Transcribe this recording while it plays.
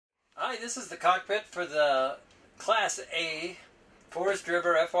Hi, this is the cockpit for the Class A Forest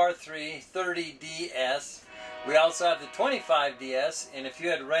River FR3 30DS. We also have the 25DS, and if you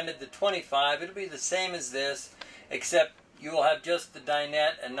had rented the 25, it'll be the same as this, except you will have just the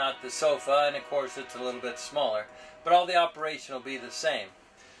dinette and not the sofa, and of course it's a little bit smaller. But all the operation will be the same.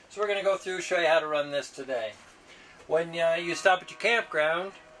 So we're going to go through, show you how to run this today. When you stop at your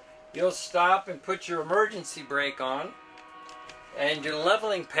campground, you'll stop and put your emergency brake on. And your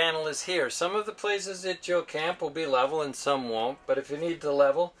leveling panel is here. Some of the places that you'll camp will be level and some won't. But if you need to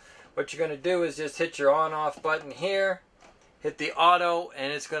level, what you're going to do is just hit your on-off button here, hit the auto,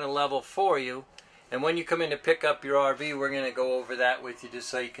 and it's going to level for you. And when you come in to pick up your RV, we're going to go over that with you just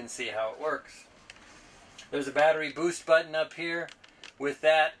so you can see how it works. There's a battery boost button up here. With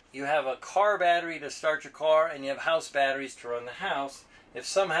that, you have a car battery to start your car, and you have house batteries to run the house. If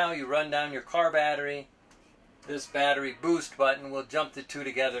somehow you run down your car battery, this battery boost button will jump the two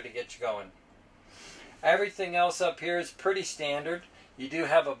together to get you going. Everything else up here is pretty standard. You do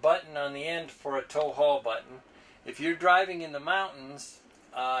have a button on the end for a tow haul button. If you're driving in the mountains,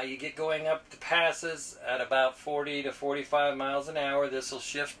 you get going up the passes at about 40 to 45 miles an hour. This will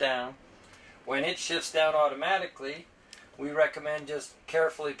shift down. When it shifts down automatically, we recommend just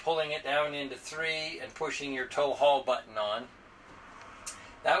carefully pulling it down into 3 and pushing your tow haul button on.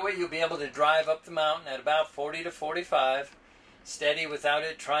 That way you'll be able to drive up the mountain at about 40 to 45, steady without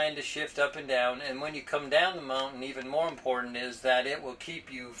it trying to shift up and down. And when you come down the mountain, even more important is that it will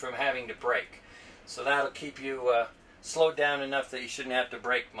keep you from having to brake. So that'll keep you slowed down enough that you shouldn't have to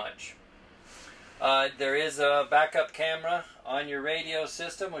brake much. There is a backup camera on your radio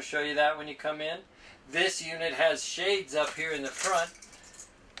system. We'll show you that when you come in. This unit has shades up here in the front.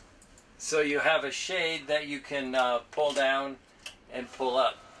 So you have a shade that you can pull down and pull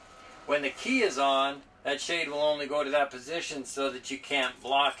up. When the key is on, that shade will only go to that position so that you can't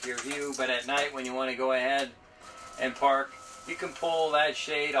block your view, but at night when you want to go ahead and park, you can pull that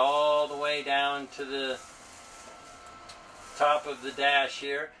shade all the way down to the top of the dash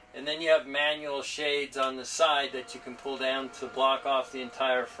here, and then you have manual shades on the side that you can pull down to block off the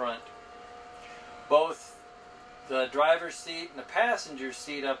entire front. Both the driver's seat and the passenger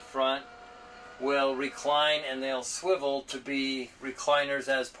seat up front will recline, and they'll swivel to be recliners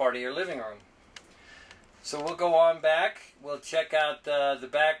as part of your living room. So we'll go on back. We'll check out the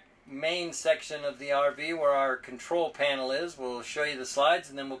back main section of the RV where our control panel is. We'll show you the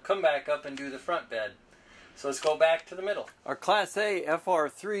slides, and then we'll come back up and do the front bed. So let's go back to the middle. Our Class A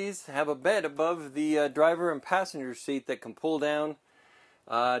FR3s have a bed above the driver and passenger seat that can pull down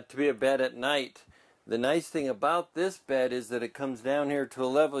to be a bed at night. The nice thing about this bed is that it comes down here to a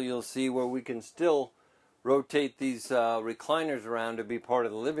level you'll see where we can still rotate these recliners around to be part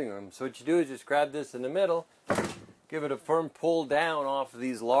of the living room. So what you do is just grab this in the middle, give it a firm pull down off of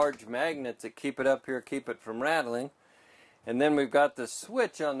these large magnets that keep it up here, keep it from rattling. And then we've got the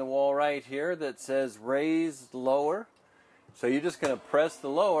switch on the wall right here that says raise, lower. So you're just going to press the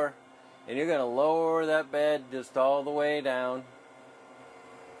lower, and you're going to lower that bed just all the way down.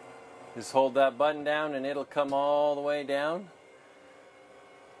 Just hold that button down and it'll come all the way down.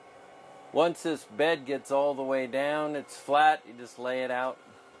 Once this bed gets all the way down, it's flat, you just lay it out.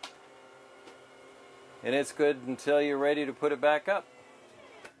 And it's good until you're ready to put it back up.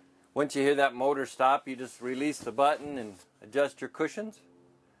 Once you hear that motor stop, you just release the button and adjust your cushions.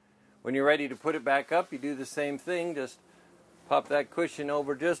 When you're ready to put it back up, you do the same thing. Just pop that cushion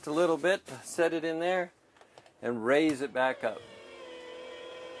over just a little bit, set it in there, and raise it back up.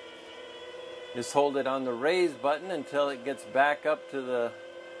 Just hold it on the raise button until it gets back up to the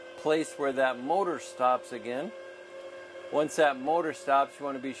place where that motor stops again. Once that motor stops, you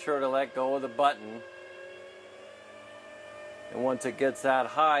want to be sure to let go of the button. And once it gets that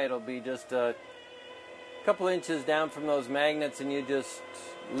high, it'll be just a couple inches down from those magnets, and you just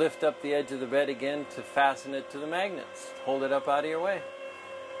lift up the edge of the bed again to fasten it to the magnets. Hold it up out of your way.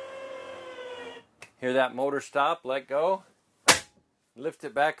 Hear that motor stop, let go. Lift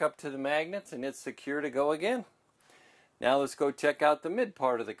it back up to the magnets, and it's secure to go again. Now let's go check out the mid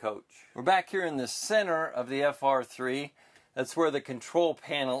part of the coach. We're back here in the center of the FR3. That's where the control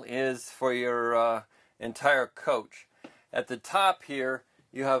panel is for your entire coach. At the top here,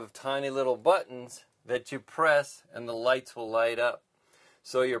 you have tiny little buttons that you press, and the lights will light up.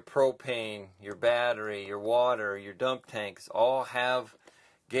 So your propane, your battery, your water, your dump tanks all have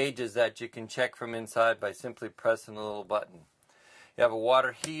gauges that you can check from inside by simply pressing the little button. You have a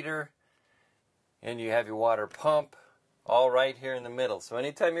water heater, and you have your water pump, all right here in the middle. So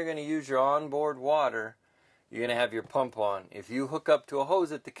anytime you're going to use your onboard water, you're going to have your pump on. If you hook up to a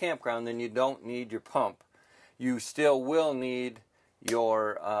hose at the campground, then you don't need your pump. You still will need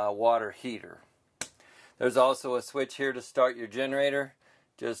your water heater. There's also a switch here to start your generator.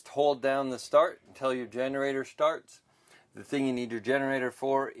 Just hold down the start until your generator starts. The thing you need your generator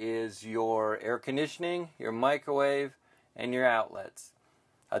for is your air conditioning, your microwave, and your outlets.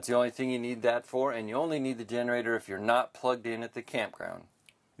 That's the only thing you need that for, and you only need the generator if you're not plugged in at the campground.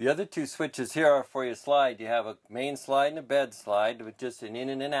 The other two switches here are for your slide. You have a main slide and a bed slide with just an in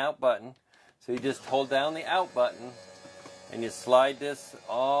and an out button. So you just hold down the out button and you slide this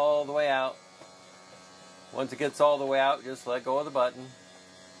all the way out. Once it gets all the way out, just let go of the button.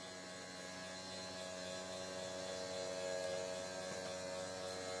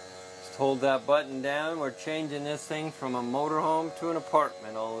 Just hold that button down. We're changing this thing from a motorhome to an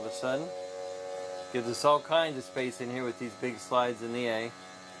apartment all of a sudden. Gives us all kinds of space in here with these big slides in the A.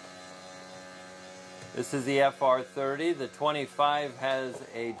 This is the FR30. The 25 has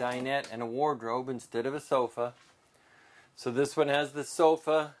a dinette and a wardrobe instead of a sofa. So this one has the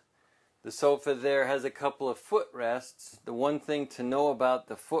sofa. The sofa there has a couple of footrests. The one thing to know about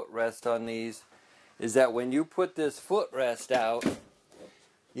the footrest on these is that when you put this footrest out,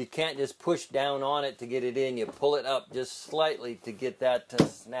 you can't just push down on it to get it in. You pull it up just slightly to get that to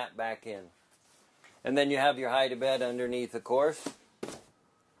snap back in. And then you have your hide-a-bed underneath, of course.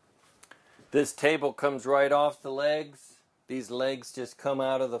 This table comes right off the legs. These legs just come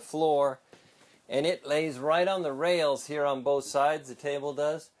out of the floor. And it lays right on the rails here on both sides, the table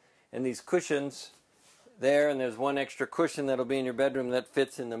does. And these cushions there, and there's one extra cushion that'll be in your bedroom that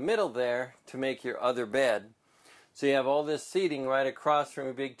fits in the middle there to make your other bed. So you have all this seating right across from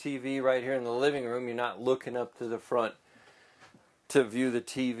a big TV right here in the living room. You're not looking up to the front to view the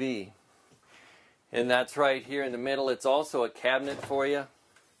TV. And that's right here in the middle. It's also a cabinet for you.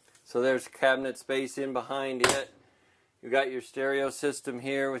 So there's cabinet space in behind it. You've got your stereo system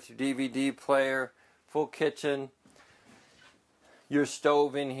here with your DVD player, full kitchen, your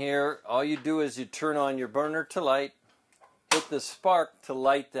stove in here. All you do is you turn on your burner to light, hit the spark to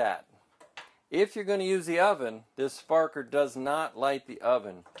light that. If you're going to use the oven, this sparker does not light the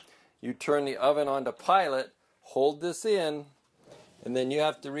oven. You turn the oven on to pilot, hold this in, and then you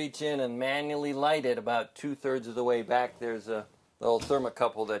have to reach in and manually light it about 2/3 of the way back. There's a little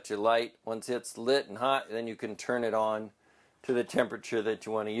thermocouple that you light. Once it's lit and hot, then you can turn it on to the temperature that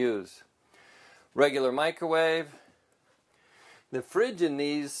you want to use. Regular microwave. The fridge in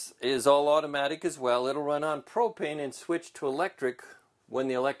these is all automatic as well. It'll run on propane and switch to electric when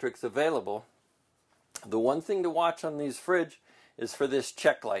the electric's available. The one thing to watch on these fridge is for this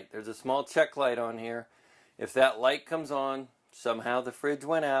check light. There's a small check light on here. If that light comes on, somehow the fridge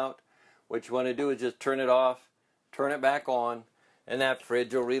went out, what you want to do is just turn it off, turn it back on, and that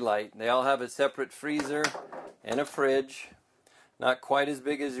fridge will relight. They all have a separate freezer and a fridge. Not quite as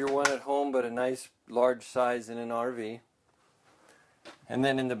big as your one at home, but a nice large size in an RV. And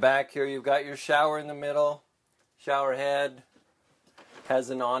then in the back here, you've got your shower in the middle. Shower head has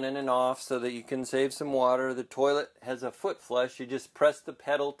an on and an off so that you can save some water. The toilet has a foot flush. You just press the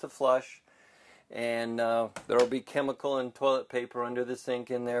pedal to flush, and there will be chemical and toilet paper under the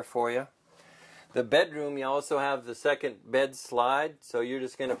sink in there for you. The bedroom, you also have the second bed slide, so you're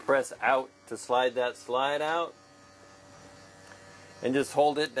just going to press out to slide that slide out. And just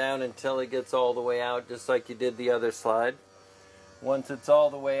hold it down until it gets all the way out, just like you did the other slide. Once it's all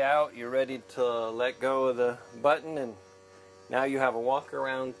the way out, you're ready to let go of the button, and now you have a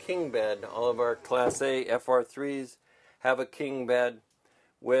walk-around king bed. All of our Class A FR3s have a king bed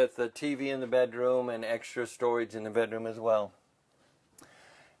with a TV in the bedroom and extra storage in the bedroom as well.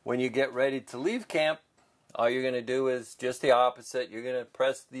 When you get ready to leave camp, all you're going to do is just the opposite. You're going to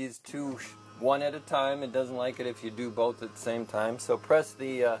press these two one at a time. It doesn't like it if you do both at the same time. So press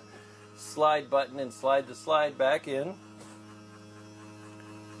the slide button and slide the slide back in.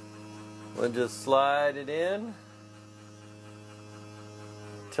 We'll just slide it in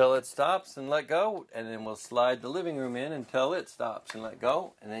until it stops and let go, and then we'll slide the living room in until it stops and let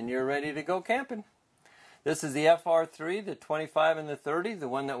go, and then you're ready to go camping. This is the FR3, the 25 and the 30. The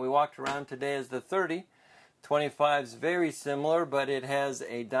one that we walked around today is the 30. 25 is very similar, but it has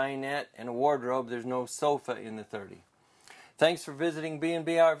a dinette and a wardrobe. There's no sofa in the 30. Thanks for visiting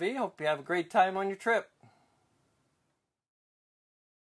B&BRV. Hope you have a great time on your trip.